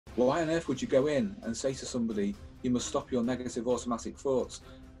Why on earth would you go in and say to somebody, you must stop your negative automatic thoughts,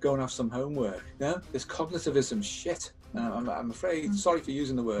 go and have some homework? No, this cognitivism shit. I'm afraid, sorry for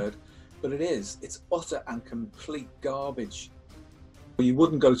using the word, but it is. It's utter and complete garbage. You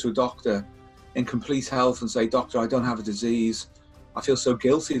wouldn't go to a doctor in complete health and say, doctor, I don't have a disease. I feel so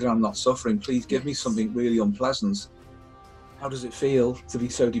guilty that I'm not suffering. Please give me something really unpleasant. How does it feel to be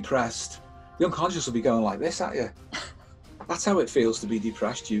so depressed? The unconscious will be going like this at you. That's how it feels to be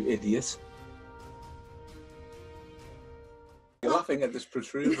depressed, you idiot. You're laughing at this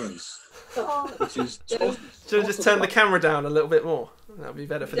protuberance, which is... Should I just turn the camera down a little bit more? That would be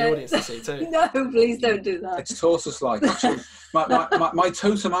better for the audience to see too. No, please don't do that. It's tortoise-like. Actually, my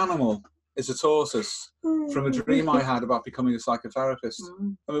totem animal is a tortoise from a dream I had about becoming a psychotherapist.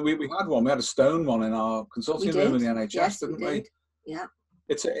 I mean, we had one. We had a stone one in our consulting room in the NHS, yes, didn't we? Did. Yeah.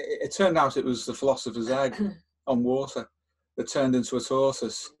 It turned out it was the philosopher's egg on water that turned into a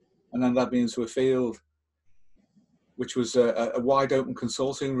tortoise and then led me into a field, which was a wide open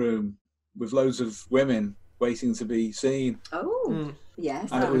consulting room with loads of women waiting to be seen. Oh,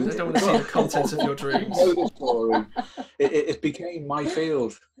 yes. I don't want to see the contents of your dreams. It became my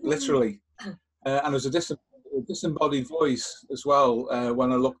field, literally. And there was a disembodied voice as well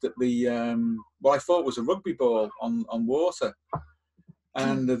when I looked at the, what I thought was a rugby ball on water.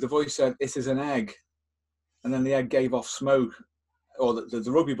 And the voice said, "It is an egg." And then the egg gave off smoke, or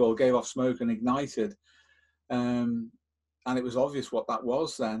the rugby ball gave off smoke and ignited. And it was obvious what that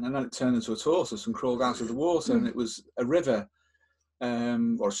was then. And then it turned into a tortoise and crawled out of the water. And it was a river,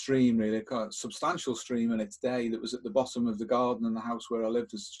 or a stream really, a substantial stream in its day that was at the bottom of the garden in the house where I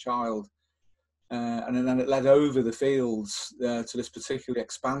lived as a child. And then it led over the fields to this particularly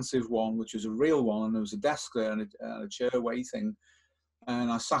expansive one, which was a real one. And there was a desk there and a chair waiting.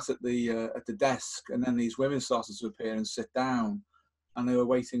 And I sat at the desk, and then these women started to appear and sit down, and they were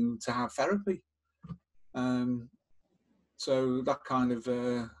waiting to have therapy. So that kind of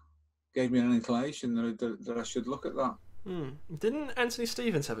gave me an inclination that I should look at that. Didn't Anthony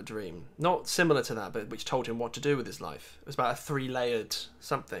Stevens have a dream, not similar to that, but which told him what to do with his life? It was about a 3-layered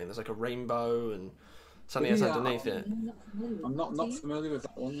something. There's like a rainbow and something else underneath it. I'm not familiar with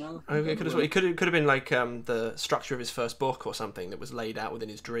that one now. Okay, it could have been like the structure of his first book or something that was laid out within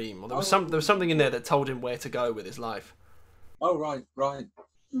his dream. Or there was something in there that told him where to go with his life. Oh right.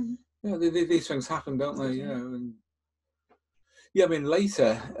 Yeah, these things happen, don't they? You know. And yeah, I mean,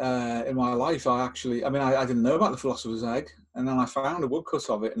 later in my life, I didn't know about the philosopher's egg, and then I found a woodcut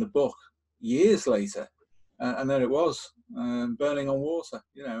of it in a book years later, and there it was, burning on water.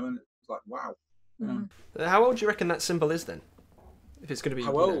 You know, and it's like, wow. How old do you reckon that symbol is then? If it's going to be,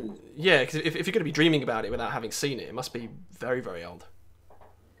 how old? Yeah, because if you're going to be dreaming about it without having seen it, it must be very, very old.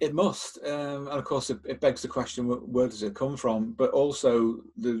 It must, and of course, it begs the question: where does it come from? But also,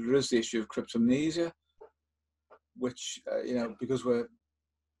 there is the issue of cryptomnesia, which you know, because we're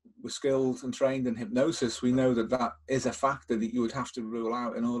skilled and trained in hypnosis, we know that is a factor that you would have to rule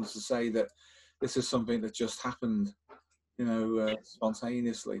out in order to say that this is something that just happened, you know,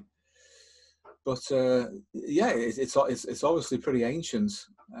 spontaneously. But yeah, it's obviously pretty ancient.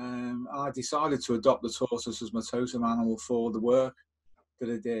 I decided to adopt the tortoise as my totem animal for the work that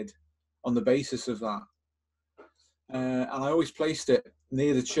I did on the basis of that. And I always placed it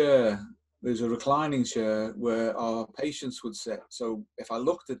near the chair. There's a reclining chair where our patients would sit. So if I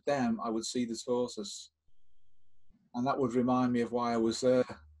looked at them, I would see the tortoise. And that would remind me of why I was there,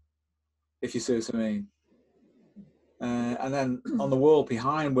 if you see what I mean. And then on the wall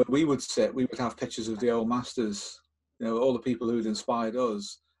behind where we would sit, we would have pictures of the old masters, you know, all the people who had inspired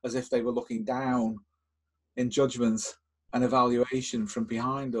us, as if they were looking down in judgment and evaluation from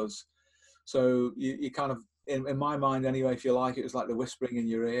behind us. So you kind of, in my mind anyway, if you like, it was like the whispering in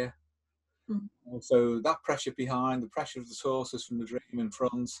your ear. So that pressure behind, the pressure of the tortoise from the dream in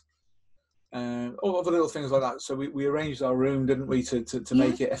front, all other little things like that. So we arranged our room, didn't we, to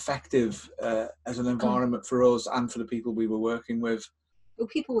make it effective as an environment for us and for the people we were working with. Well,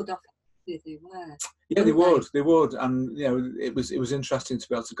 people would often do they were. Yeah, they would, and you know, it was interesting to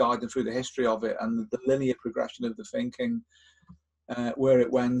be able to guide them through the history of it and the linear progression of the thinking, where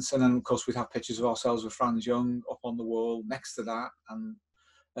it went, and then of course we'd have pictures of ourselves with Franz Jung up on the wall next to that, and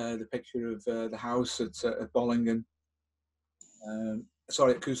the picture of the house at Bollingen.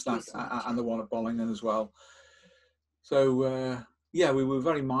 Sorry, at Kuznets, and the one at Bollingen as well. So yeah, we were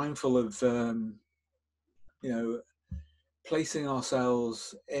very mindful of you know, placing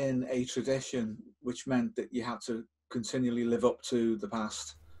ourselves in a tradition, which meant that you had to continually live up to the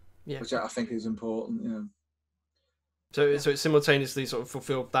past, which I think is important. You know. So it simultaneously sort of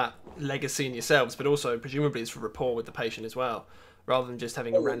fulfilled that legacy in yourselves, but also presumably it's for rapport with the patient as well. rather than just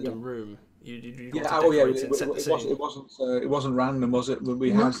having a random room. You got Yeah, to decorate it and set the it scene. wasn't random, was it?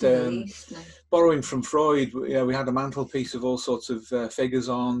 We Not had, in the least, no. borrowing from Freud, we had a mantelpiece of all sorts of figures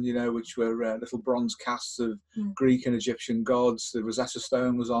on, which were little bronze casts of Greek and Egyptian gods. The Rosetta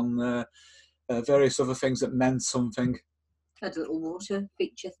Stone was on there, various other things that meant something. Had a little water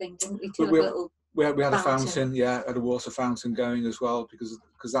feature thing, didn't we? We had a fountain. fountain, had a water fountain going as well, because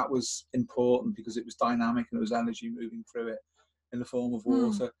that was important, because it was dynamic and there was energy moving through it in the form of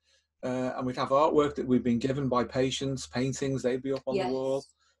water. And we'd have artwork that we'd been given by patients, paintings, they'd be up on the wall,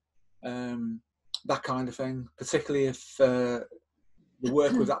 that kind of thing. Particularly if the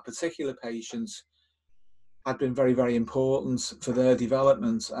work with that particular patient had been very, very important for their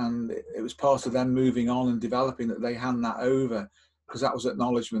development, and it was part of them moving on and developing that they hand that over, because that was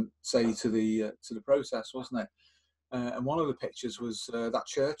acknowledgement, say, to the process, wasn't it? And one of the pictures was that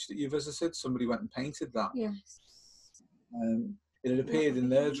church that you visited. Somebody went and painted that. Yes. It had appeared in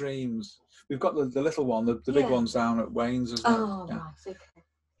their dreams. We've got the little one, the big one's down at Wayne's, isn't it? Oh, right,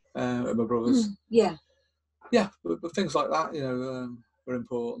 okay. At my brother's. Yeah. Yeah, but things like that, are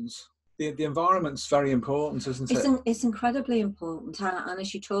important. The environment's very important, isn't it? It's incredibly important. And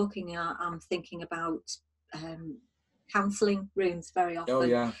as you're talking, I'm thinking about counselling rooms very often. Oh,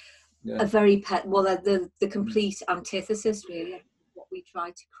 yeah. A very they're the complete antithesis, really, of what we try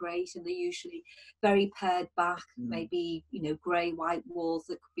to create, and they're usually very pared back, maybe, grey, white walls.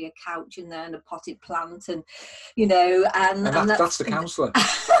 There could be a couch in there and a potted plant, and that's the counsellor.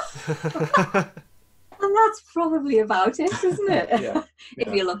 And that's probably about it, isn't it? Yeah.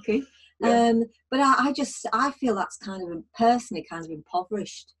 If you're lucky. Yeah. But I feel that's personally kind of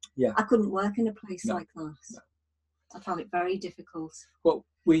impoverished. Yeah. I couldn't work in a place like that. No. I found it very difficult. Well,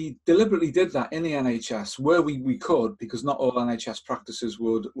 we deliberately did that in the NHS where we could, because not all NHS practices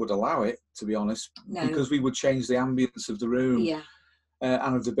would allow it, to be honest. No. Because we would change the ambience of the room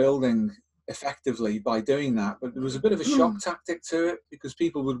and of the building effectively by doing that. But there was a bit of a shock tactic to it, because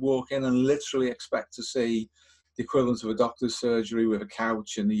people would walk in and literally expect to see the equivalent of a doctor's surgery with a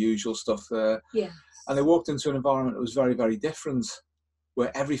couch and the usual stuff there. Yes. And they walked into an environment that was very, very different,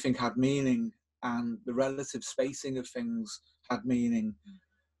 where everything had meaning and the relative spacing of things had meaning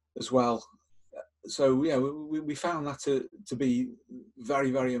as well. So we found that to be very,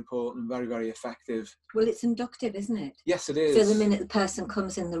 very important, very, very effective. Well, it's inductive, isn't it? Yes, it is. So the minute the person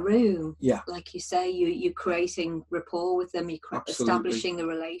comes in the room, like you say, you're creating rapport with them, you're establishing a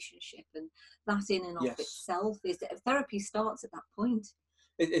relationship, and that in and of itself is therapy starts at that point.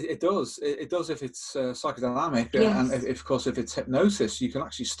 It does. It does if it's psychodynamic, and of course if it's hypnosis, you can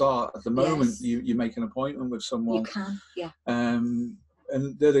actually start at the moment you make an appointment with someone. You can, yeah.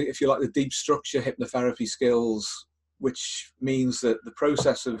 And if you like, the deep structure hypnotherapy skills, which means that the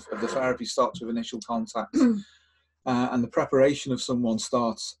process of the therapy starts with initial contact, and the preparation of someone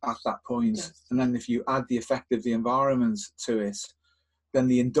starts at that point. Yes. And then if you add the effect of the environment to it, then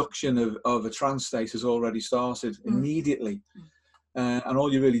the induction of a trance state has already started immediately. And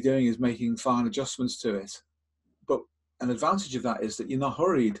all you're really doing is making fine adjustments to it. But an advantage of that is that you're not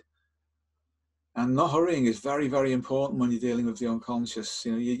hurried. And not hurrying is very, very important when you're dealing with the unconscious.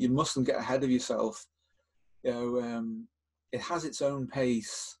 You mustn't get ahead of yourself. It has its own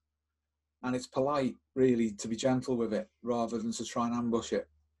pace, and it's polite, really, to be gentle with it rather than to try and ambush it.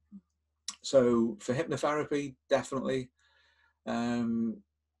 So for hypnotherapy, definitely.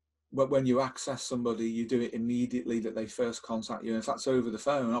 But when you access somebody, you do it immediately that they first contact you. And if that's over the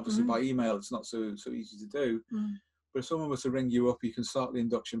phone, obviously by email, it's not so easy to do. But if someone was to ring you up, you can start the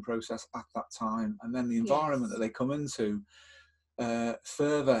induction process at that time. And then the environment that they come into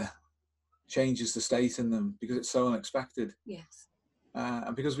further changes the state in them, because it's so unexpected. Yes.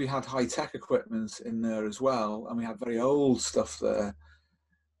 And because we had high-tech equipment in there as well, and we had very old stuff there,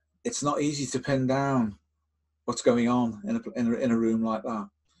 it's not easy to pin down what's going on in a room like that.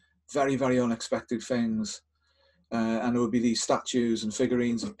 Very, very unexpected things. And there would be these statues and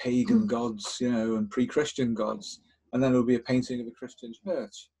figurines of pagan gods, and pre-Christian gods. And then there would be a painting of a Christian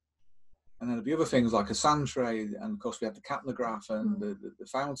church. And then there'd be other things like a sand tray. And of course we had the capnograph and the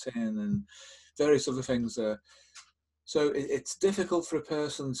fountain and various other things there. So it's difficult for a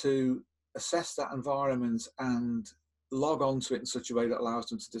person to assess that environment and log onto it in such a way that allows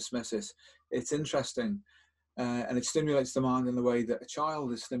them to dismiss it. It's interesting. And it stimulates the mind in the way that a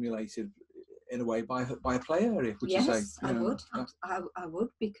child is stimulated in a way by a play area, would you say? Yes, I would. Yeah. I would,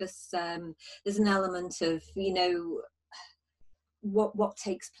 because there's an element of, what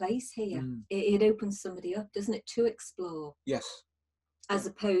takes place here. It opens somebody up, doesn't it, to explore? Yes. As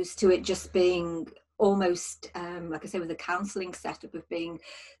opposed to it just being almost, like I say, with a counselling setup of being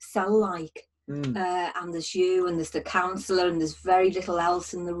cell-like. and there's you, and there's the counsellor, and there's very little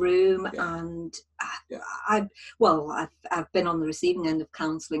else in the room. Yeah. And Yeah. I've been on the receiving end of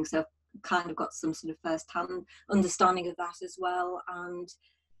counselling, so I've kind of got some sort of first-hand understanding of that as well. And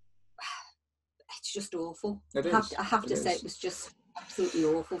it's just awful. I have to say, it was just absolutely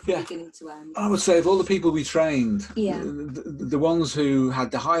awful from beginning to end. I would say of all the people we trained, Yeah. the ones who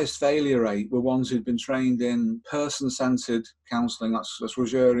had the highest failure rate were ones who'd been trained in person-centered counselling, that's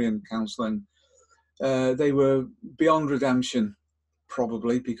Rogerian counselling. They were beyond redemption,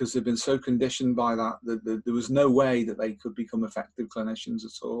 probably, because they've been so conditioned by that there was no way that they could become effective clinicians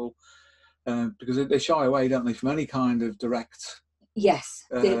at all, because they shy away, don't they, from any kind of direct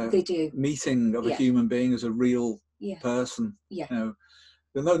they do meeting of a human being as a real person. You know,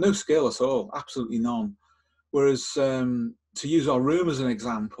 there's no skill at all, absolutely none. Whereas to use our room as an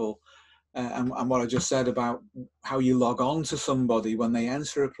example, and what I just said about how you log on to somebody when they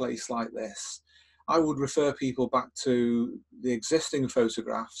enter a place like this, I would refer people back to the existing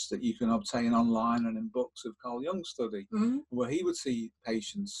photographs that you can obtain online and in books of Carl Jung's study, where he would see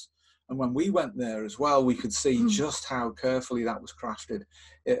patients. And when we went there as well, we could see just how carefully that was crafted.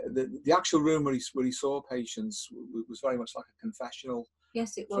 The actual room where he saw patients was very much like a confessional.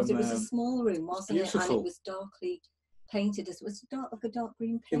 Yes, it was. It was a small room, wasn't it? And it was darkly painted. It was like a dark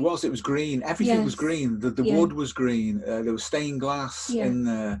green paint. It was green. Everything was green. The wood was green. There was stained glass in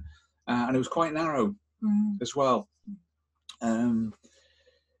there. And it was quite narrow as well.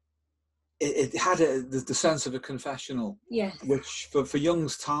 It had the sense of a confessional, which for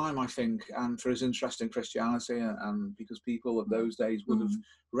Jung's time, I think, and for his interest in Christianity, and because people of those days would have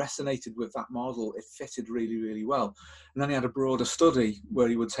resonated with that model, it fitted really, really well. And then he had a broader study where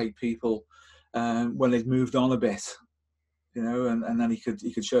he would take people when they'd moved on a bit, you know, and then he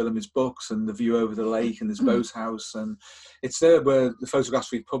could show them his books and the view over the lake and his boathouse, and it's there where the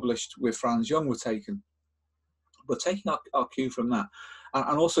photographs we've published with Franz Jung were taken. But taking our cue from that,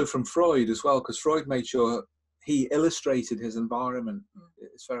 and also from Freud as well, because Freud made sure he illustrated his environment,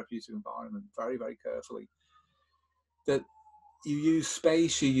 his therapeutic environment, very, very carefully. That you use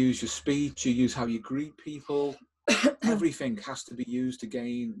space, you use your speech, you use how you greet people. Everything has to be used to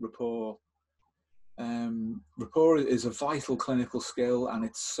gain rapport. Rapport is a vital clinical skill, and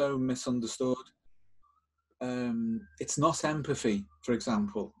it's so misunderstood. It's not empathy, for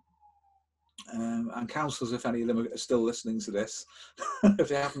example. And counsellors, if any of them are still listening to this, if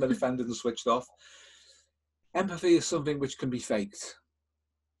they haven't been offended and switched off, empathy is something which can be faked,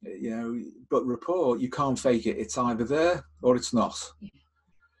 you know, but rapport, you can't fake it. It's either there or it's not.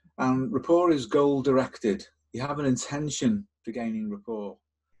 And rapport is goal directed. You have an intention for gaining rapport.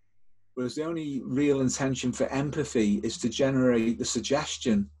 Whereas the only real intention for empathy is to generate the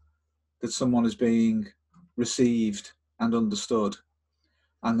suggestion that someone is being received and understood.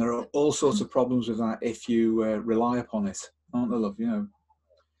 And there are all sorts of problems with that if you rely upon it, aren't there, love? You know,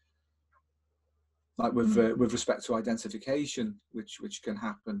 like with respect to identification, which can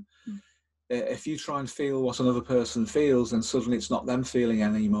happen. If you try and feel what another person feels, then suddenly it's not them feeling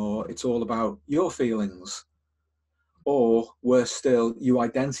anymore. It's all about your feelings. Or worse still, you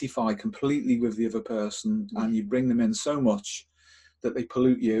identify completely with the other person and you bring them in so much that they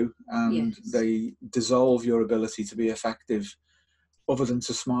pollute you and they dissolve your ability to be effective, other than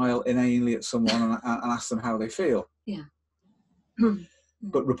to smile inanely at someone and ask them how they feel.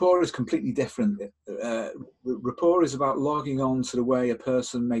 But rapport is completely different. Rapport is about logging on to the way a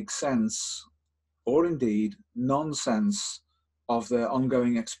person makes sense, or indeed nonsense, of their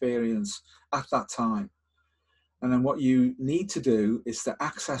ongoing experience at that time. And then what you need to do is to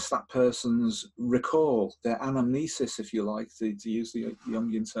access that person's recall, their anamnesis, if you like, to use the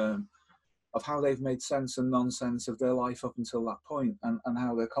Jungian term, of how they've made sense and nonsense of their life up until that point, and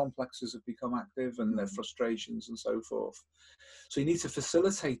how their complexes have become active and their frustrations and so forth. So you need to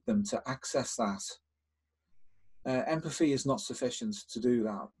facilitate them to access that. Empathy is not sufficient to do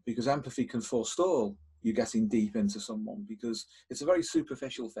that, because empathy can forestall you getting deep into someone, because it's a very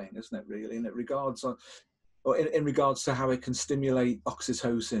superficial thing, isn't it, really? And it regards in regards to how it can stimulate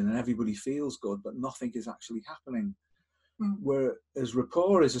oxytocin and everybody feels good, but nothing is actually happening. Whereas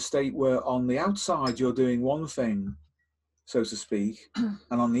rapport is a state where on the outside you're doing one thing, so to speak, and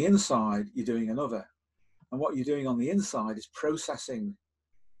on the inside you're doing another. And what you're doing on the inside is processing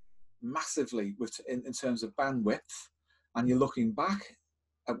massively in terms of bandwidth, and you're looking back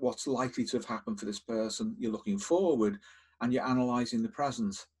at what's likely to have happened for this person. You're looking forward and you're analysing the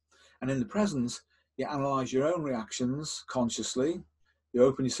present. And in the present, you analyse your own reactions consciously, you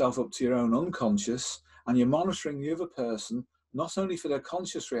open yourself up to your own unconscious, and you're monitoring the other person, not only for their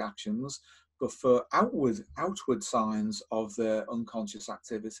conscious reactions, but for outward signs of their unconscious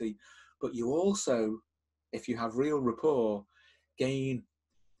activity, But you also, if you have real rapport, gain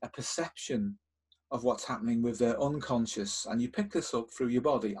a perception of what's happening with their unconscious. And you pick this up through your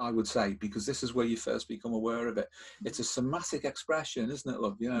body, I would say, because this is where you first become aware of it. It's a somatic expression, isn't it,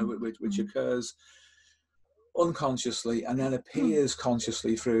 love? You know, which occurs unconsciously and then appears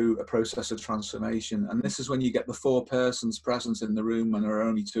consciously through a process of transformation. And this is when you get the four persons present in the room when there are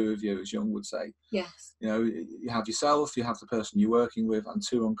only two of you, as Jung would say. Yes. You know, you have yourself, you have the person you're working with, and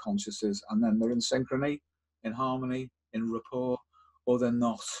two unconsciouses, and then they're in synchrony, in harmony, in rapport, or they're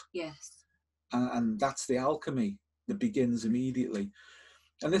not. Yes. And that's the alchemy that begins immediately.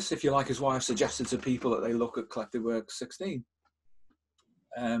 And this, if you like, is why I've suggested to people that they look at collective work 16,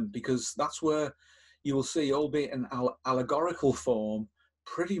 because that's where you will see, albeit in allegorical form,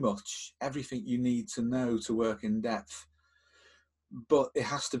 pretty much everything you need to know to work in depth. But it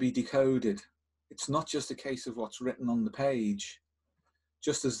has to be decoded. It's not just a case of what's written on the page.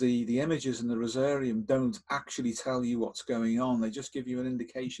 Just as the images in the Rosarium don't actually tell you what's going on, they just give you an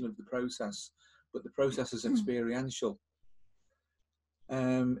indication of the process, but the process is experiential.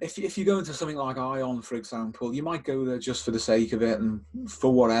 If you go into something like Ion, for example, you might go there just for the sake of it and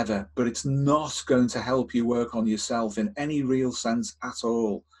for whatever, but it's not going to help you work on yourself in any real sense at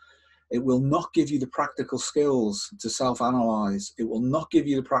all. It will not give you the practical skills to self-analyze. It will not give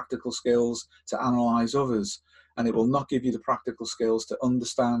you the practical skills to analyze others. And it will not give you the practical skills to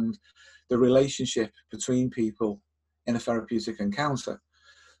understand the relationship between people in a therapeutic encounter.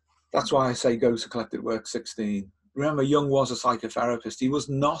 That's why I say go to Collected Work 16. Remember, Jung was a psychotherapist. He was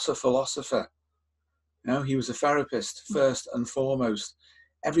not a philosopher. You know, he was a therapist first and foremost.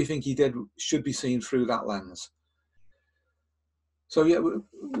 Everything he did should be seen through that lens. So, yeah,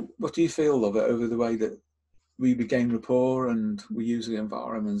 what do you feel of it over the way that we gain rapport and we use the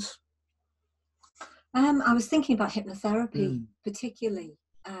environments? I was thinking about hypnotherapy, particularly.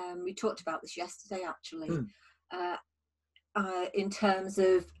 We talked about this yesterday, actually, in terms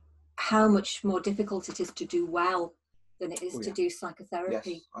of how much more difficult it is to do well than it is to do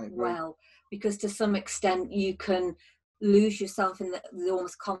psychotherapy well. Because to some extent you can lose yourself in the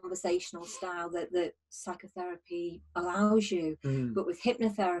almost conversational style that psychotherapy allows you. But with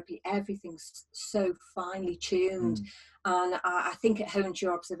hypnotherapy, everything's so finely tuned. And I think it hones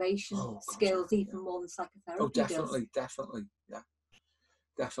your observation skills even more than psychotherapy does. Definitely. Yeah,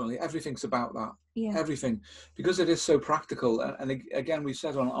 definitely. Everything's about that. Yeah. Everything. Because it is so practical. And again, we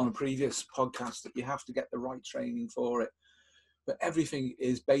said on a previous podcast that you have to get the right training for it. But everything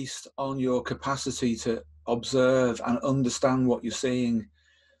is based on your capacity to observe and understand what you're seeing.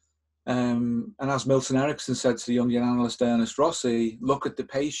 And as Milton Erickson said to the Jungian analyst Ernest Rossi, look at the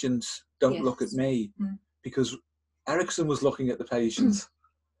patient, don't look at me. Because Erickson was looking at the patient.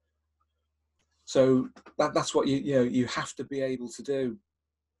 So that's what you have to be able to do.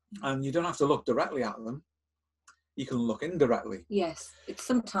 And you don't have to look directly at them. You can look indirectly. Yes, it's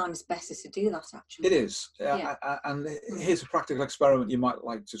sometimes better to do that, actually. It is. And here's a practical experiment you might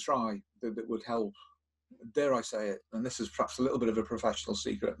like to try that would help. Dare I say it, and this is perhaps a little bit of a professional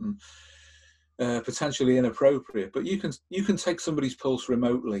secret and potentially inappropriate, but you can take somebody's pulse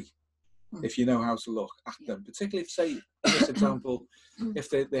remotely if you know how to look at them, particularly if, say, in this example, if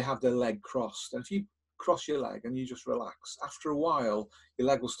they have their leg crossed. And if you cross your leg and you just relax, after a while, your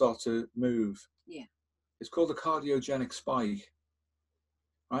leg will start to move. Yeah. It's called a cardiogenic spike,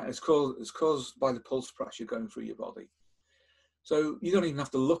 right? It's caused by the pulse pressure going through your body. So you don't even have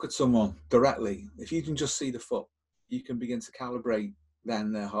to look at someone directly. If you can just see the foot, you can begin to calibrate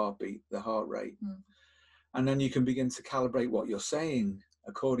then their heartbeat, their heart rate. And then you can begin to calibrate what you're saying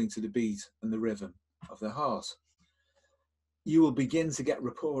according to the beat and the rhythm of their heart. You will begin to get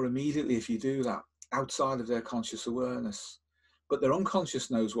rapport immediately if you do that, outside of their conscious awareness. But their unconscious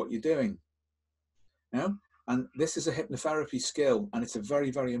knows what you're doing. You know? And this is a hypnotherapy skill, and it's a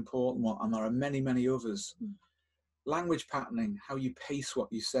very, very important one. And there are many, many others. Language patterning, how you pace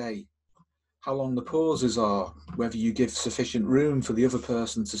what you say, how long the pauses are, whether you give sufficient room for the other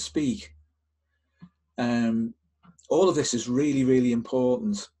person to speak. All of this is really, really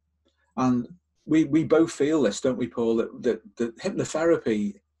important. And we both feel this, don't we, Paul, that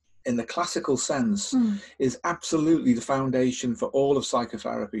hypnotherapy in the classical sense is absolutely the foundation for all of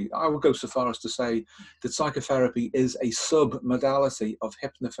psychotherapy. I would go so far as to say that psychotherapy is a sub-modality of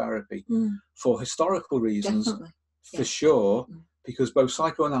hypnotherapy for historical reasons. Definitely. For sure, because both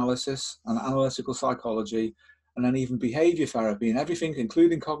psychoanalysis and analytical psychology and then even behavior therapy and everything,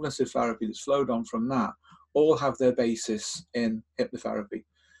 including cognitive therapy that's flowed on from that, all have their basis in hypnotherapy.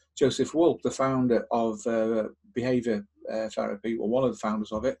 Joseph Wolk, the founder of behavior therapy, or one of the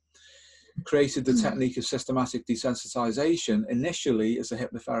founders of it, created the technique of systematic desensitization initially as a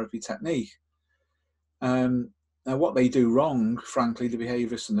hypnotherapy technique. Now, what they do wrong, frankly, the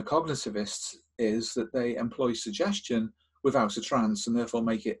behaviorists and the cognitivists, is that they employ suggestion without a trance and therefore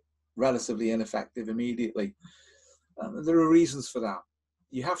make it relatively ineffective immediately. There are reasons for that.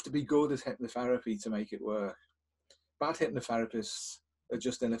 You have to be good at hypnotherapy to make it work. Bad hypnotherapists are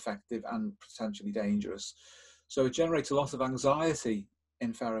just ineffective and potentially dangerous. So it generates a lot of anxiety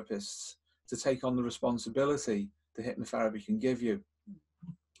in therapists to take on the responsibility the hypnotherapy can give you.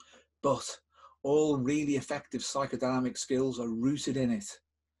 But all really effective psychodynamic skills are rooted in it.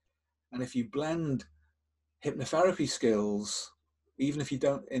 And if you blend hypnotherapy skills, even if you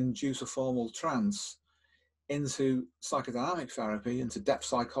don't induce a formal trance, into psychodynamic therapy, into depth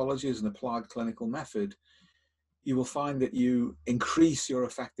psychology as an applied clinical method, you will find that you increase your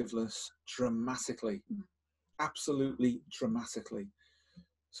effectiveness dramatically, absolutely dramatically.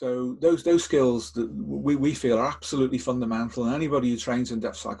 So those skills that we feel are absolutely fundamental, and anybody who trains in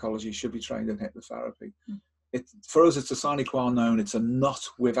depth psychology should be trained in hypnotherapy. For us, it's a sine qua non. It's a not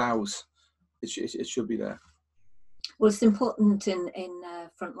without. It should be there. Well, it's important in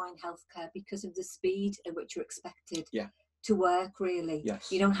frontline healthcare because of the speed at which you're expected to work, really.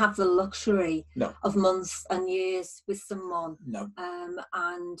 Yes. You don't have the luxury No. of months and years with someone. No.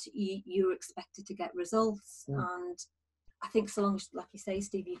 And you're expected to get results. And I think so long as, like you say,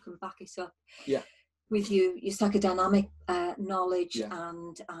 Steve, you can back it up with your psychodynamic knowledge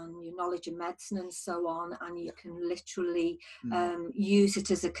and your knowledge of medicine and so on, and you can literally use it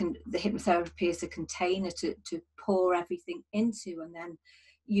as the hypnotherapy as a container to pour everything into, and then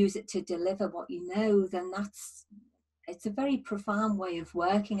use it to deliver what you know, then it's a very profound way of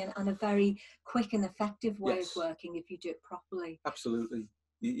working, and a very quick and effective way of working if you do it properly. Absolutely.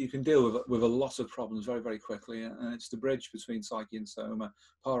 You can deal with a lot of problems very, very quickly, and it's the bridge between psyche and soma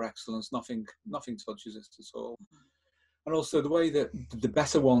par excellence. Nothing touches it at all. And also the way that the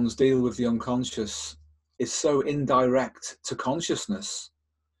better ones deal with the unconscious is so indirect to consciousness,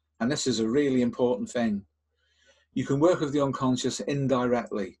 and this is a really important thing. You can work with the unconscious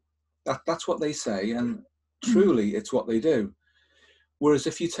indirectly. That's what they say, and truly it's what they do. Whereas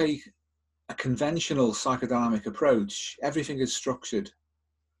if you take a conventional psychodynamic approach, everything is structured.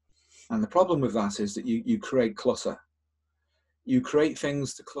 And the problem with that is that you create clutter. You create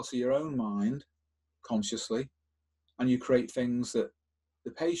things to clutter your own mind consciously, and you create things that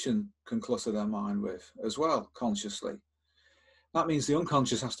the patient can clutter their mind with as well consciously. That means the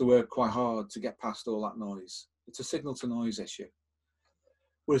unconscious has to work quite hard to get past all that noise. It's a signal to noise issue.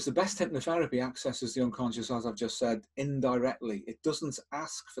 Whereas the best hypnotherapy accesses the unconscious, as I've just said, indirectly. It doesn't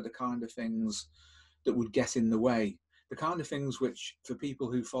ask for the kind of things that would get in the way. The kind of things which, for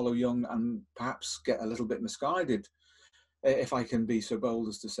people who follow Jung and perhaps get a little bit misguided, if I can be so bold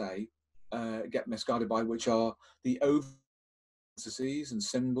as to say, get misguided by, which are the fantasies and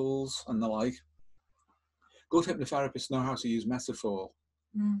symbols and the like. Good hypnotherapists know how to use metaphor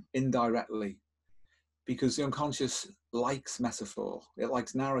indirectly, because the unconscious likes metaphor. It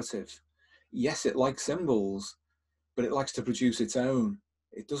likes narrative. Yes, it likes symbols, but it likes to produce its own.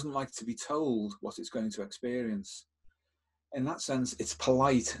 It doesn't like to be told what it's going to experience. In that sense, it's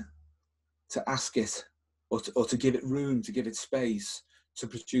polite to ask it or to give it room, to give it space to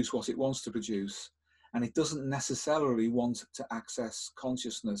produce what it wants to produce. And it doesn't necessarily want to access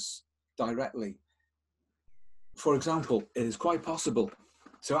consciousness directly. For example, it is quite possible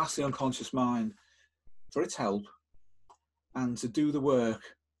to ask the unconscious mind for its help and to do the work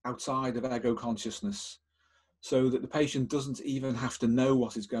outside of ego consciousness, so that the patient doesn't even have to know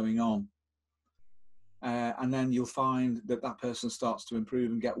what is going on. And then you'll find that that person starts to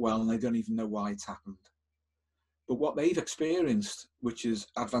improve and get well, and they don't even know why it's happened. But what they've experienced, which is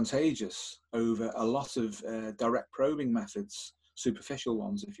advantageous over a lot of direct probing methods, superficial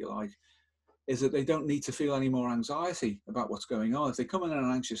ones, if you like, is that they don't need to feel any more anxiety about what's going on. If they come in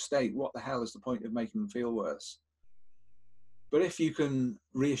an anxious state, what the hell is the point of making them feel worse? But if you can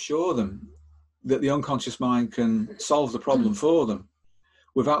reassure them that the unconscious mind can solve the problem for them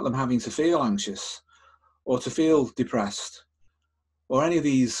without them having to feel anxious or to feel depressed or any of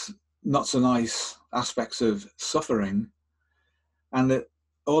these not so nice aspects of suffering, and that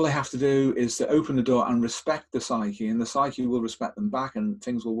all they have to do is to open the door and respect the psyche, and the psyche will respect them back and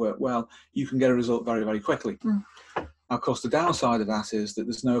things will work well, you can get a result very, very quickly. Now, of course, the downside of that is that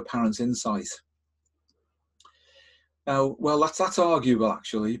there's no apparent insight. Now, well, that's arguable,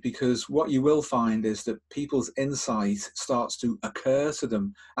 actually, because what you will find is that people's insight starts to occur to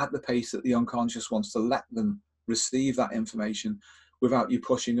them at the pace that the unconscious wants to let them receive that information without you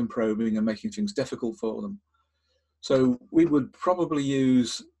pushing and probing and making things difficult for them. So we would probably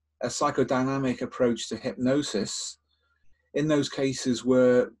use a psychodynamic approach to hypnosis in those cases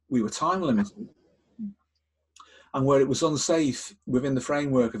where we were time limited and where it was unsafe within the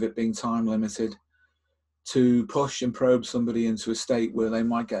framework of it being time limited to push and probe somebody into a state where they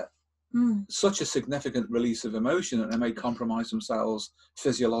might get such a significant release of emotion that they may compromise themselves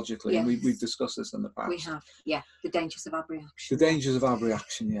physiologically. Yes. And we've discussed this in the past. We have, yeah, the dangers of abreaction. The dangers of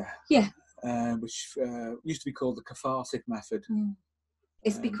abreaction, yeah. Yeah. Which used to be called the cathartic method.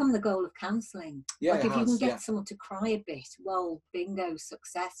 It's become the goal of counselling. Yeah, like if you can get yeah. someone to cry a bit, well, bingo,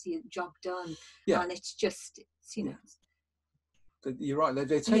 success, your job done. Yeah. And it's just, it's, you know. You're right.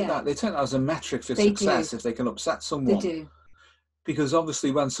 They take that as a metric for success if they can upset someone. They do. Because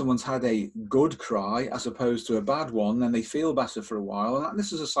obviously when someone's had a good cry as opposed to a bad one, then they feel better for a while. And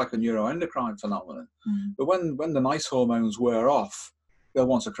this is a psychoneuroendocrine phenomenon. But when the nice hormones wear off, they'll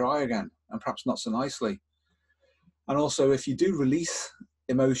want to cry again, and perhaps not so nicely. And also, if you do release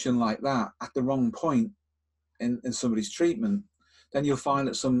emotion like that at the wrong point in somebody's treatment, then you'll find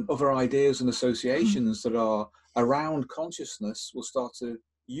that some other ideas and associations that are around consciousness will start to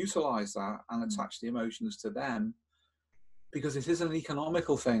utilize that and attach the emotions to them. Because it is an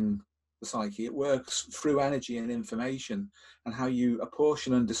economical thing, the psyche. It works through energy and information and how you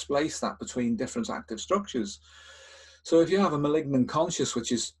apportion and displace that between different active structures. So if you have a malignant complex,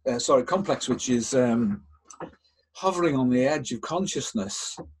 which is hovering on the edge of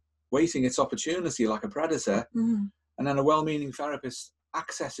consciousness, waiting its opportunity like a predator, and then a well-meaning therapist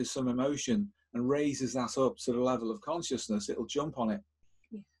accesses some emotion and raises that up to the level of consciousness, it'll jump on it.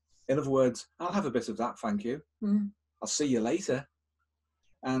 Yeah. In other words, I'll have a bit of that, thank you. I'll see you later,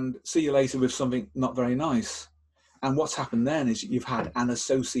 and see you later with something not very nice. And what's happened then is you've had an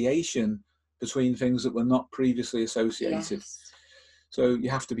association between things that were not previously associated. Yes. So you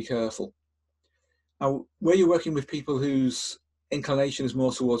have to be careful. Now, where you're working with people whose inclination is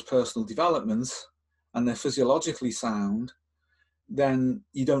more towards personal development and they're physiologically sound, then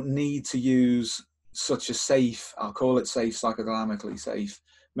you don't need to use such a safe, I'll call it safe, psychodynamically safe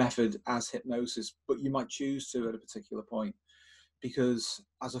method as hypnosis, but you might choose to at a particular point, because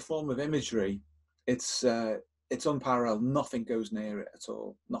as a form of imagery, it's unparalleled. Nothing goes near it at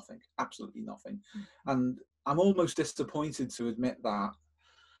all. Nothing, absolutely nothing. And I'm almost disappointed to admit that,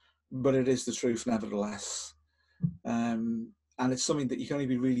 but it is the truth nevertheless. And it's something that you can only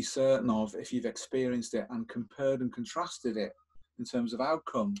be really certain of if you've experienced it and compared and contrasted it in terms of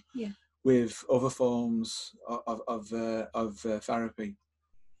outcome with other forms of therapy.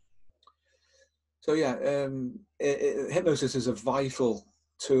 So hypnosis is a vital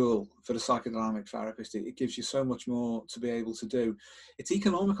tool for the psychodynamic therapist. It gives you so much more to be able to do. It's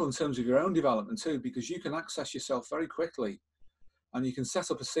economical in terms of your own development too, because you can access yourself very quickly and you can set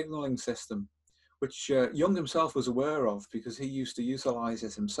up a signaling system, which Jung himself was aware of because he used to utilize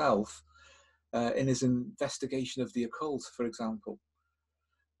it himself in his investigation of the occult, for example.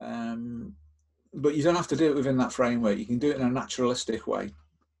 But you don't have to do it within that framework. You can do it in a naturalistic way.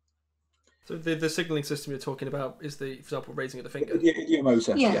 So the signaling system you're talking about is for example, raising of the finger?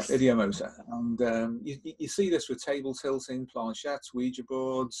 Ideo-Motor, yes. Yeah, Ideo-Motor. And you see this with table tilting, planchettes, Ouija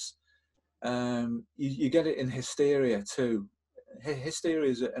boards. You get it in hysteria too. Hysteria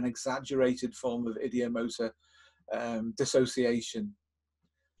is an exaggerated form of Ideo-Motor dissociation.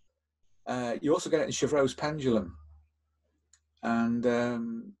 You also get it in Chevreul's pendulum.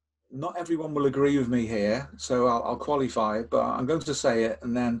 And not everyone will agree with me here, so I'll qualify it, but I'm going to say it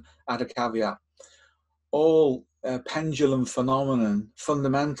and then add a caveat. All pendulum phenomenon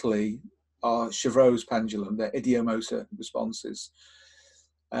fundamentally are Chevreul's pendulum, they're Ideo-Motor responses.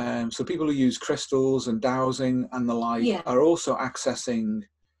 So people who use crystals and dowsing and the like are also accessing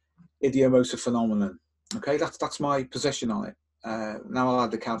Ideo-Motor phenomenon. Okay, that's my position on it. Now I'll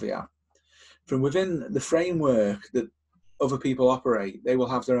add the caveat. From within the framework that other people operate, they will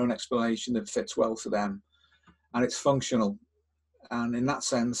have their own explanation that fits well for them, and it's functional, and in that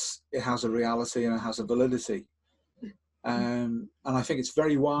sense it has a reality and it has a validity. And I think it's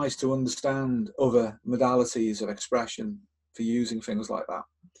very wise to understand other modalities of expression for using things like that,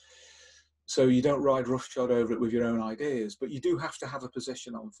 so you don't ride roughshod over it with your own ideas, but you do have to have a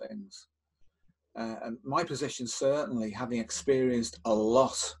position on things. And my position, certainly having experienced a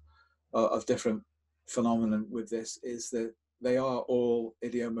lot of different phenomenon with this, is that they are all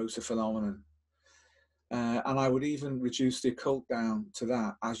Ideo-Motor phenomenon, and I would even reduce the occult down to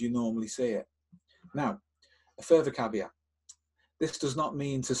that as you normally see it. Now, a further caveat: this does not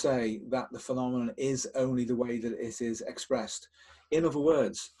mean to say that the phenomenon is only the way that it is expressed. In other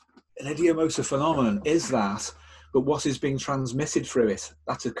words, an Ideo-Motor phenomenon is that, but what is being transmitted through it,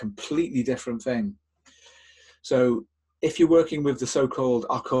 that's a completely different thing. So if you're working with the so-called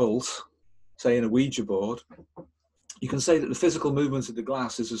occult, say in a Ouija board, you can say that the physical movement of the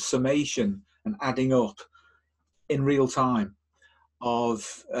glass is a summation and adding up in real time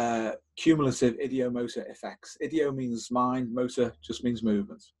of cumulative ideo-motor effects. Ideo means mind, motor just means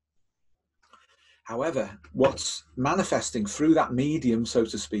movement. However, what's manifesting through that medium, so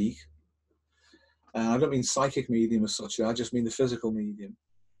to speak, I don't mean psychic medium as such, I just mean the physical medium,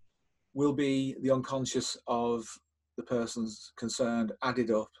 will be the unconscious of the persons concerned added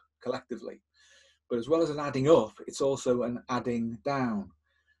up collectively. But as well as an adding up, it's also an adding down.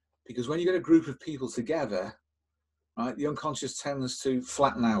 Because when you get a group of people together, right, the unconscious tends to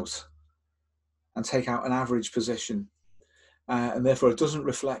flatten out and take out an average position. And therefore it doesn't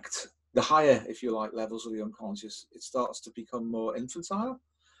reflect the higher, if you like, levels of the unconscious. It starts to become more infantile,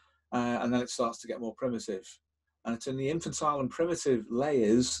 and then it starts to get more primitive. And it's in the infantile and primitive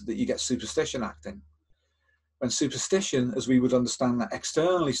layers that you get superstition acting. When superstition, as we would understand that,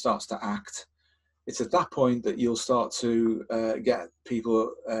 externally starts to act, it's at that point that you'll start to get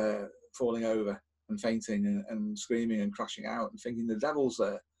people falling over and fainting and screaming and crashing out and thinking the devil's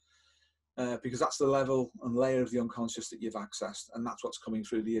there. Because that's the level and layer of the unconscious that you've accessed, and that's what's coming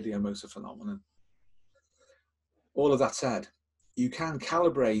through the Ideo-Motor Phenomenon. All of that said, you can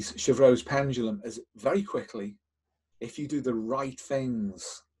calibrate Chevreul's pendulum as very quickly if you do the right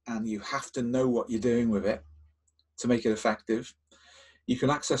things, and you have to know what you're doing with it to make it effective. You can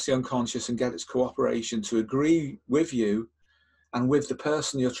access the unconscious and get its cooperation to agree with you and with the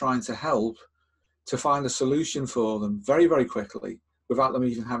person you're trying to help to find a solution for them very, very quickly, without them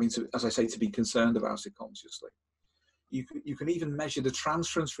even having to, as I say, to be concerned about it consciously. You can even measure the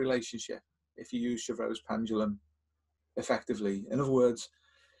transference relationship if you use Chevreul's pendulum effectively. In other words,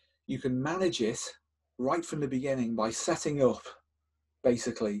 you can manage it right from the beginning by setting up,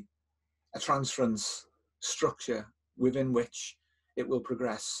 basically, a transference structure within which it will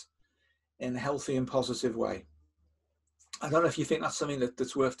progress in a healthy and positive way. I don't know if you think that's something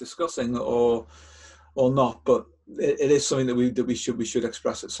that's worth discussing or not, but it is something that we should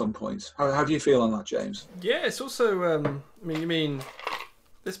express at some point. How do you feel on that, James? Yeah, it's also you mean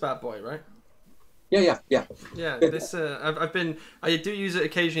this bad boy, right? Yeah. This I do use it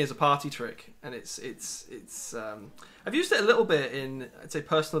occasionally as a party trick, and it's I've used it a little bit in, I'd say,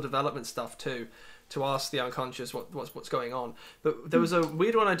 personal development stuff too, to ask the unconscious what's going on. But there was a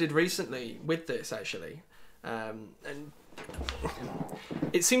weird one I did recently with this actually, and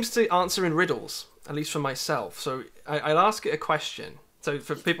it seems to answer in riddles, at least for myself. So I'll ask it a question. So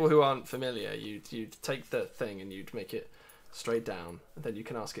for people who aren't familiar, you'd take the thing and you'd make it straight down, and then you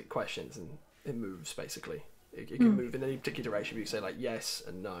can ask it questions, and it moves basically. It can move in any particular direction. You can say like yes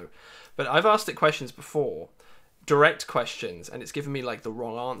and no. But I've asked it questions before, direct questions, and it's given me like the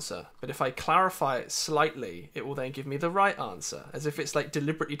wrong answer. But if I clarify it slightly, it will then give me the right answer, as if it's like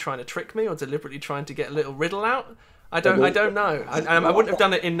deliberately trying to trick me or deliberately trying to get a little riddle out. I don't know. I wouldn't have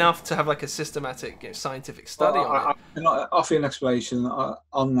done it enough to have like a systematic, scientific study on it. I can offer you an explanation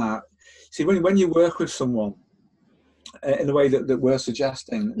on that. See, when you work with someone in the way that we're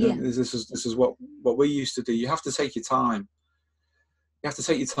suggesting, this is what we used to do. You have to take your time. You have to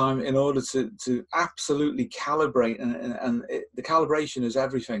take your time in order to absolutely calibrate, and the calibration is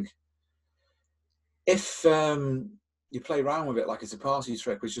everything. If you play around with it like it's a party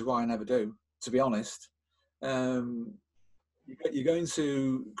trick, which is why I never do, to be honest, you're going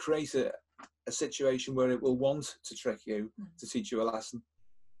to create a situation where it will want to trick you to teach you a lesson.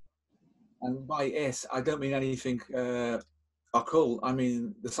 And by it, I don't mean anything occult. I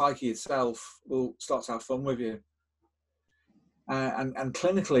mean the psyche itself will start to have fun with you. And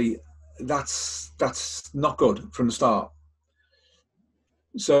clinically, that's not good from the start.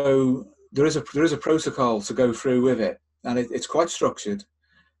 So there is a protocol to go through with it, and it's quite structured.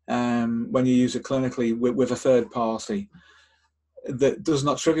 When you use it clinically with a third party that does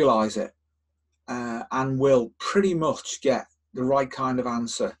not trivialize it, and will pretty much get the right kind of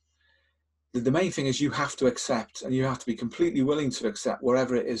answer. The main thing is you have to accept, and you have to be completely willing to accept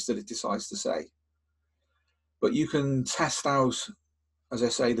whatever it is that it decides to say. But you can test out, as I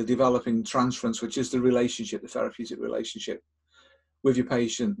say, the developing transference, which is the relationship, the therapeutic relationship with your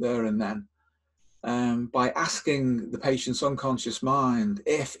patient there and then, by asking the patient's unconscious mind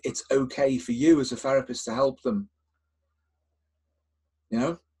if it's okay for you as a therapist to help them. You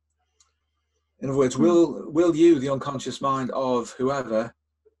know? In other words, will you, the unconscious mind of whoever,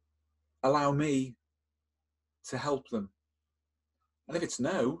 allow me to help them? And if it's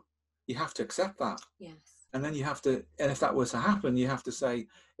no, you have to accept that. Yes. And then you have to, and if that were to happen, you have to say,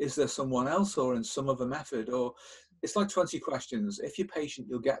 is there someone else or in some other method? Or it's like 20 questions. If you're patient,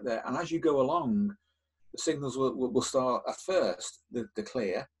 you'll get there. And as you go along, the signals will start at first, the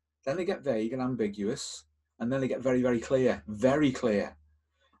clear, then they get vague and ambiguous, and then they get very, very clear, very clear.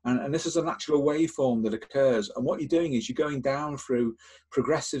 And this is a natural waveform that occurs. And what you're doing is you're going down through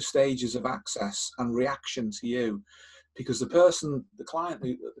progressive stages of access and reaction to you, because the person, the client,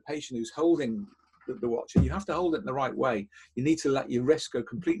 the patient who's holding the watch, and you have to hold it in the right way. You need to let your wrist go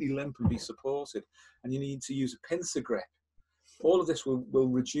completely limp and be supported, and you need to use a pincer grip. All of this will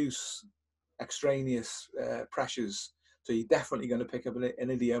reduce extraneous pressures. So you're definitely going to pick up an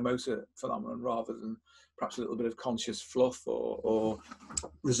ideo-motor phenomenon rather than perhaps a little bit of conscious fluff or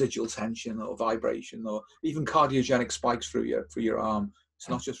residual tension or vibration or even cardiogenic spikes through your arm. It's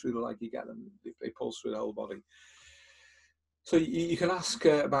not just through the leg you get them; they pulse through the whole body. So you can ask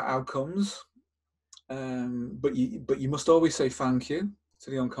about outcomes, but you must always say thank you to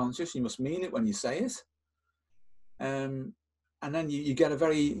the unconscious. You must mean it when you say it. And then you get a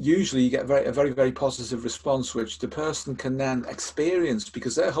very very positive response, which the person can then experience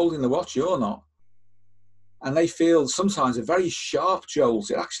because they're holding the watch, you're not. And they feel sometimes a very sharp jolt.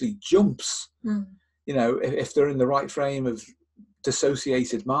 It actually jumps, you know, if they're in the right frame of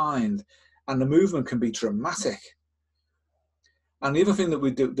dissociated mind, and the movement can be dramatic. And the other thing that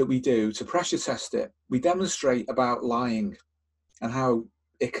we do to pressure test it, we demonstrate about lying and how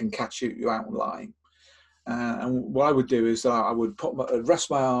it can catch you out lying. And what I would do is I would rest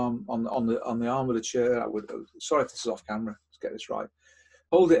my arm on the arm of the chair. Sorry if this is off camera, let's get this right.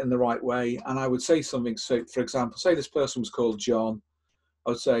 Hold it in the right way, and I would say something. So, for example, say this person was called John.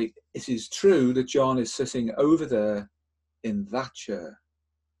 I would say, it is true that John is sitting over there in that chair.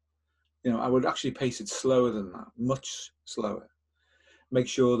 You know, I would actually pace it slower than that, much slower. Make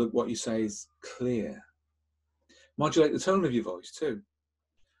sure that what you say is clear. Modulate the tone of your voice too.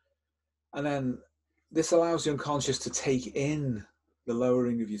 And then this allows the unconscious to take in the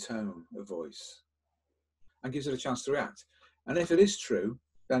lowering of your tone of voice and gives it a chance to react. And if it is true,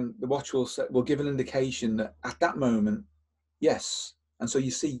 then the watch will give an indication that at that moment, yes. And so you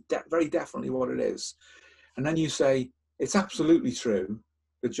see very definitely what it is. And then you say, it's absolutely true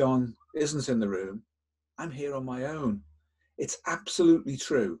that John isn't in the room. I'm here on my own. It's absolutely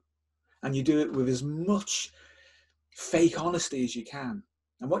true. And you do it with as much fake honesty as you can.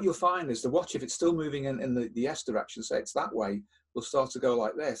 And what you'll find is the watch, if it's still moving in the S direction, say it's that way, will start to go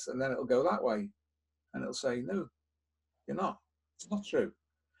like this, and then it'll go that way. And it'll say, no, you're not. It's not true.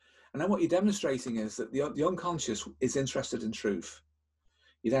 And then what you're demonstrating is that the unconscious is interested in truth.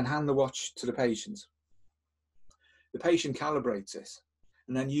 You then hand the watch to the patient. The patient calibrates it.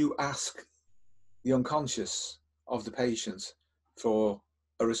 And then you ask the unconscious of the patient for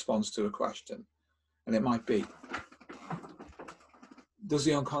a response to a question. And it might be, does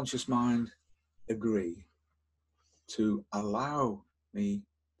the unconscious mind agree to allow me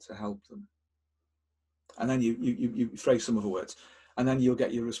to help them? And then you phrase some other words, and then you'll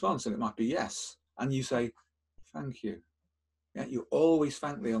get your response, and it might be yes. And you say, thank you. Yeah, you always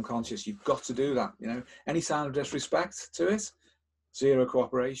thank the unconscious. You've got to do that. You know, any sign of disrespect to it, zero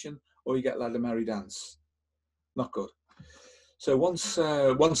cooperation, or you get led a merry dance. Not good. So once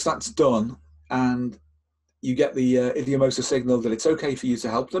that's done, and you get the ideo-motor signal that it's okay for you to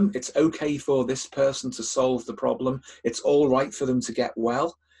help them, it's okay for this person to solve the problem, it's all right for them to get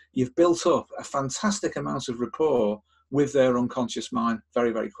well, you've built up a fantastic amount of rapport with their unconscious mind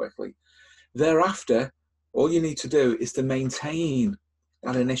very, very quickly. Thereafter, all you need to do is to maintain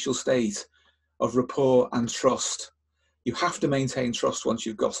that initial state of rapport and trust. You have to maintain trust once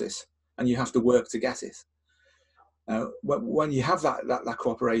you've got it, and you have to work to get it. When you have that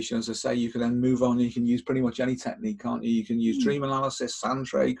cooperation, as I say, you can then move on. You can use pretty much any technique, can't you? You can use dream analysis, sand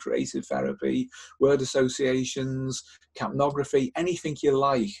tray, creative therapy, word associations, capnography, anything you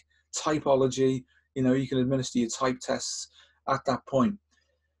like, typology. You know, you can administer your type tests at that point,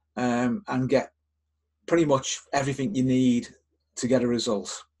 and get pretty much everything you need to get a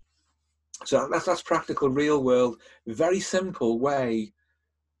result. So that's practical, real world, very simple way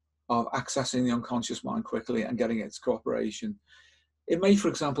of accessing the unconscious mind quickly and getting its cooperation. It may, for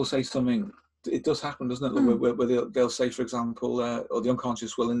example, say something, it does happen, doesn't it, where they'll say, for example, or the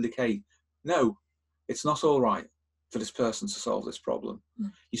unconscious will indicate, no, it's not all right for this person to solve this problem.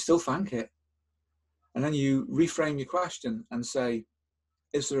 You still thank it. And then you reframe your question and say,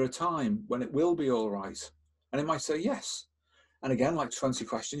 is there a time when it will be all right? And it might say yes. And again, like 20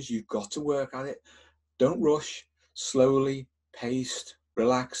 questions, you've got to work at it. Don't rush, slowly, paced,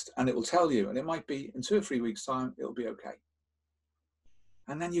 relaxed, and it will tell you. And it might be in 2 or 3 weeks' time, it'll be okay.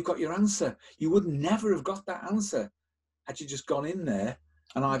 And then you've got your answer. You would never have got that answer had you just gone in there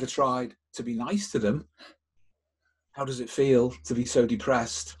and either tried to be nice to them. How does it feel to be so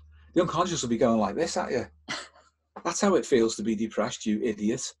depressed? the unconscious will be going like this at you. That's how it feels to be depressed, you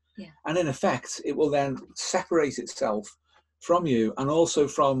idiot. Yeah. And in effect, it will then separate itself from you and also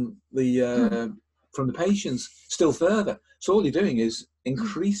from the patients still further. So all you're doing is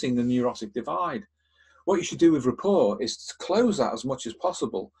increasing the neurotic divide. What you should do with rapport is to close that as much as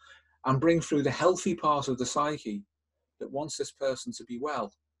possible and bring through the healthy part of the psyche that wants this person to be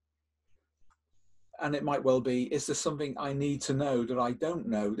well. And it might well be, is there something I need to know that I don't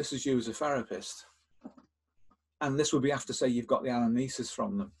know? This is you as a therapist. And this would be after, say, you've got the anamnesis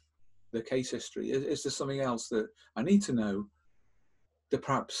from them, the case history. Is there something else that I need to know that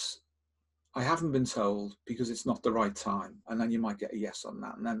perhaps I haven't been told because it's not the right time? And then you might get a yes on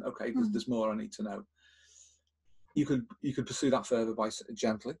that. And then, okay, there's more I need to know. You could pursue that further by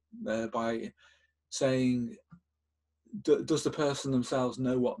gently, by saying, does the person themselves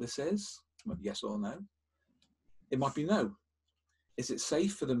know what this is? Yes or no? It might be no. Is it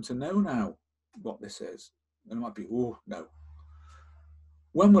safe for them to know now what this is? And it might be, oh, no.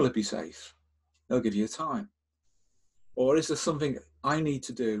 When will it be safe? They'll give you a time. Or is there something I need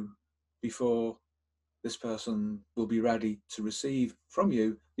to do before this person will be ready to receive from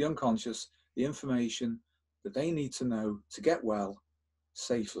you, the unconscious, the information that they need to know to get well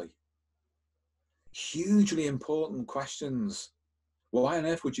safely? Hugely important questions. Why on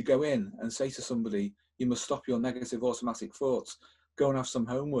earth would you go in and say to somebody, you must stop your negative automatic thoughts, go and have some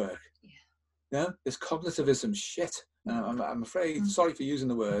homework? No, it's cognitivism shit. I'm afraid, sorry for using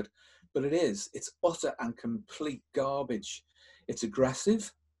the word, but it is. It's utter and complete garbage. It's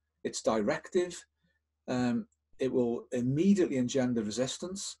aggressive. It's directive. It will immediately engender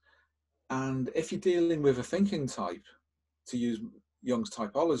resistance. And if you're dealing with a thinking type, to use Jung's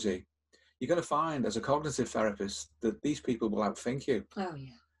typology, you're going to find as a cognitive therapist that these people will outthink you. Oh, yeah.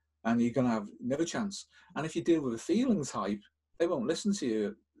 And you're going to have no chance. And if you deal with a feeling type, they won't listen to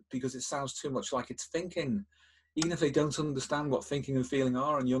you because it sounds too much like it's thinking. Even if they don't understand what thinking and feeling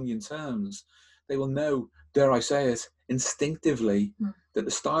are in Jungian terms, they will know, dare I say it, instinctively, that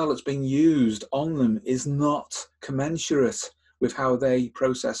the style that's being used on them is not commensurate with how they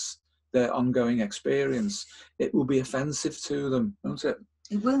process their ongoing experience. It will be offensive to them, won't it?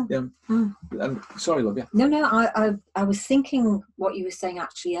 It will. Yeah. And sorry, love, yeah. No, I was thinking what you were saying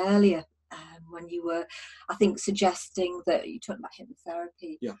actually earlier, when you were, I think, suggesting that you talked about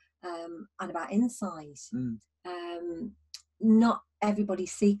hypnotherapy, and about insight. Not everybody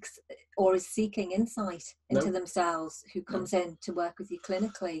seeks or is seeking insight into themselves who comes in to work with you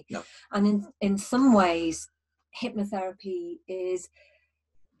clinically. And in some ways, hypnotherapy is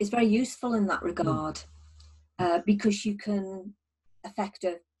very useful in that regard, because you can affect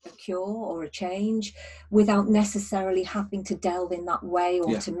a cure or a change without necessarily having to delve in that way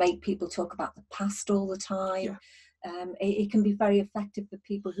or to make people talk about the past all the time. It can be very effective for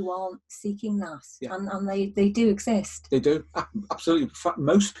people who aren't seeking that, and they do exist. They do, absolutely. In fact,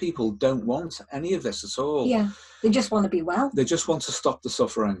 most people don't want any of this at all. They just want to be well. They just want to ststop the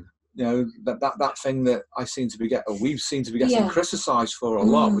suffering. You know, that thing that I seem to be getting, or we've seemed to be getting criticised for a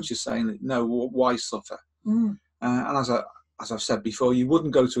lot, which is saying, no, why suffer? And as I've said before, you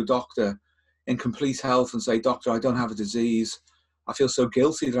wouldn't go to a doctor in complete health and say, doctor, I don't have a disease. I feel so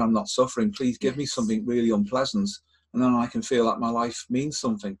guilty that I'm not suffering. Please give me something really unpleasant. And then I can feel like my life means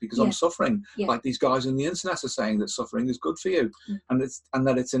something because I'm suffering. Like these guys on the internet are saying that suffering is good for you and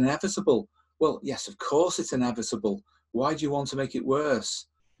that it's inevitable. Well, yes, of course it's inevitable. Why do you want to make it worse?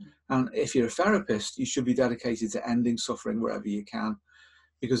 And if you're a therapist, you should be dedicated to ending suffering wherever you can.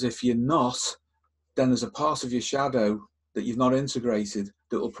 Because if you're not, then there's a part of your shadow that you've not integrated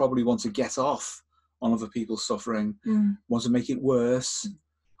that will probably want to get off on other people's suffering, want to make it worse,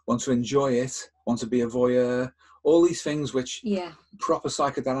 want to enjoy it, want to be a voyeur, all these things which proper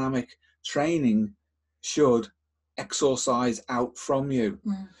psychodynamic training should exorcise out from you.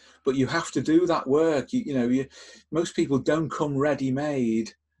 But you have to do that work. Most people don't come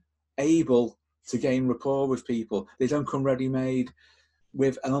ready-made able to gain rapport with people. They don't come ready-made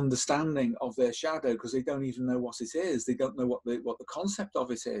with an understanding of their shadow because they don't even know what it is. They don't know what the concept of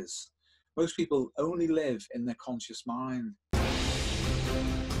it is. Most people only live in their conscious mind.